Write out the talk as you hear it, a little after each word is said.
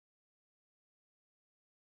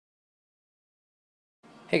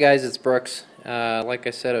Hey guys, it's Brooks. Like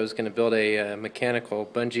I said, I was going to build a mechanical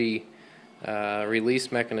bungee release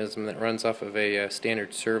mechanism that runs off of a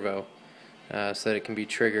standard servo so that it can be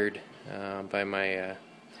triggered by my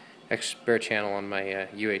spare channel on my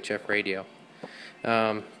UHF radio.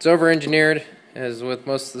 It's over-engineered, as with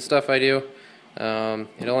most of the stuff I do.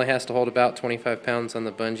 It only has to hold about 25 pounds on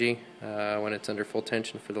the bungee when it's under full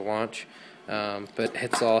tension for the launch, but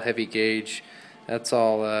it's all heavy gauge. That's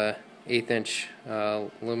all 1/8"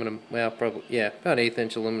 aluminum, well, probably, yeah, about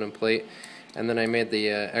 1/8" aluminum plate, and then I made the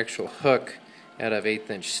actual hook out of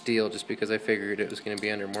 1/8" steel just because I figured it was going to be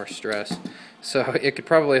under more stress. So it could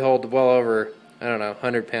probably hold well over, I don't know,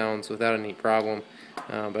 100 pounds without any problem,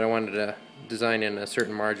 but I wanted to design in a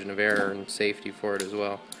certain margin of error and safety for it as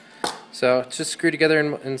well. So it's just screwed together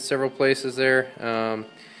in several places there.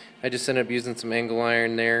 I just ended up using some angle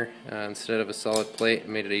iron there instead of a solid plate. It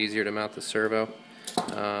made it easier to mount the servo.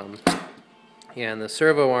 Yeah, and the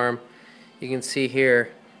servo arm, you can see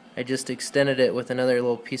here, I just extended it with another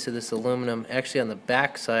little piece of this aluminum, actually on the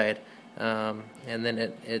back side, and then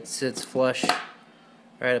it sits flush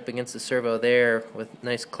right up against the servo there with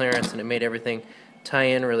nice clearance, and it made everything tie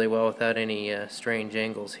in really well without any strange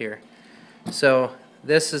angles here. So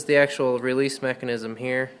this is the actual release mechanism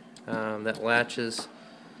here that latches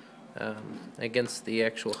against the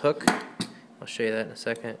actual hook. I'll show you that in a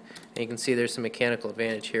second. And you can see there's some mechanical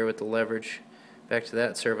advantage here with the leverage back to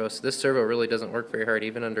that servo. So this servo really doesn't work very hard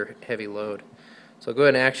even under heavy load. So I'll go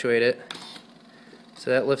ahead and actuate it.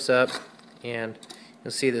 So that lifts up, and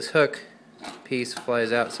you'll see this hook piece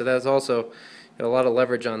flies out. So that's also got a lot of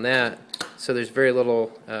leverage on that. So there's very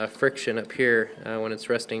little friction up here when it's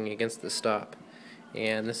resting against the stop.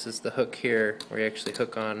 And this is the hook here where you actually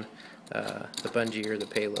hook on the bungee or the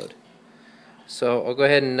payload. So I'll go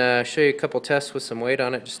ahead and show you a couple tests with some weight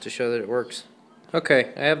on it just to show that it works.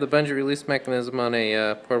 Okay, I have the bungee release mechanism on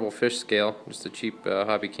a portable fish scale, just a cheap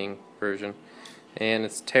Hobby King version, and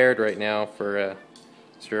it's tared right now for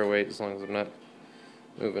 0 weight as long as I'm not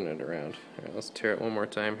moving it around. Alright, let's tare it one more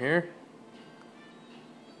time here.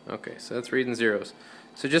 Okay, so that's reading zeros.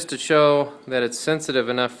 So just to show that it's sensitive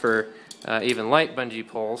enough for even light bungee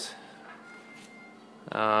poles,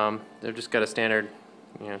 they've just got a standard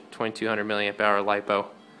 2200 milliamp hour LiPo.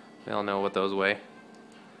 We all know what those weigh.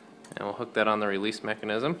 And we'll hook that on the release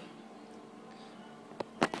mechanism.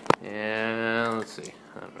 And let's see,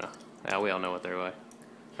 I don't know. Yeah, we all know what they weigh.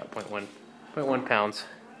 About 0.1 pounds.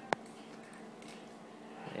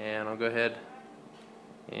 And I'll go ahead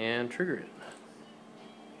and trigger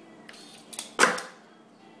it.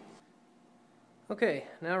 Okay,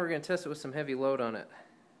 now we're going to test it with some heavy load on it.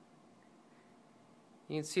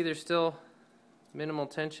 You can see there's still minimal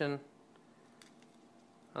tension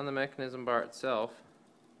on the mechanism bar itself.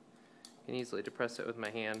 I can easily depress it with my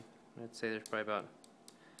hand. I'd say there's probably about,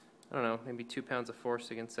 I don't know, maybe 2 pounds of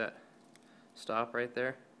force against that stop right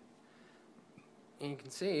there. And you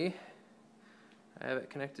can see I have it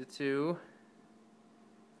connected to,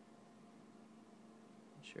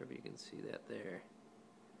 not sure if you can see that there.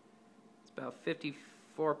 It's about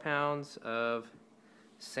 54 pounds of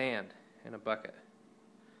sand in a bucket.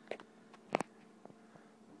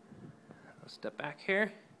 Step back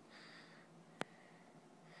here.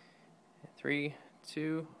 3,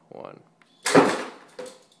 2, 1.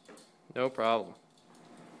 No problem.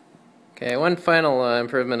 Okay, one final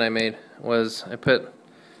improvement I made was I put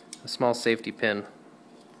a small safety pin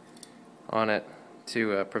on it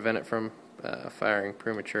to prevent it from firing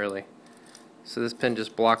prematurely. So this pin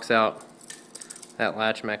just blocks out that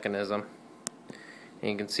latch mechanism.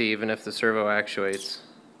 And you can see even if the servo actuates,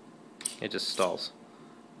 it just stalls.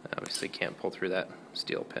 Obviously can't pull through that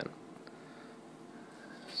steel pin.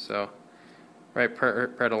 So right prior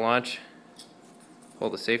to launch, pull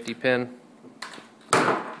the safety pin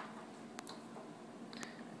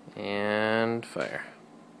and fire.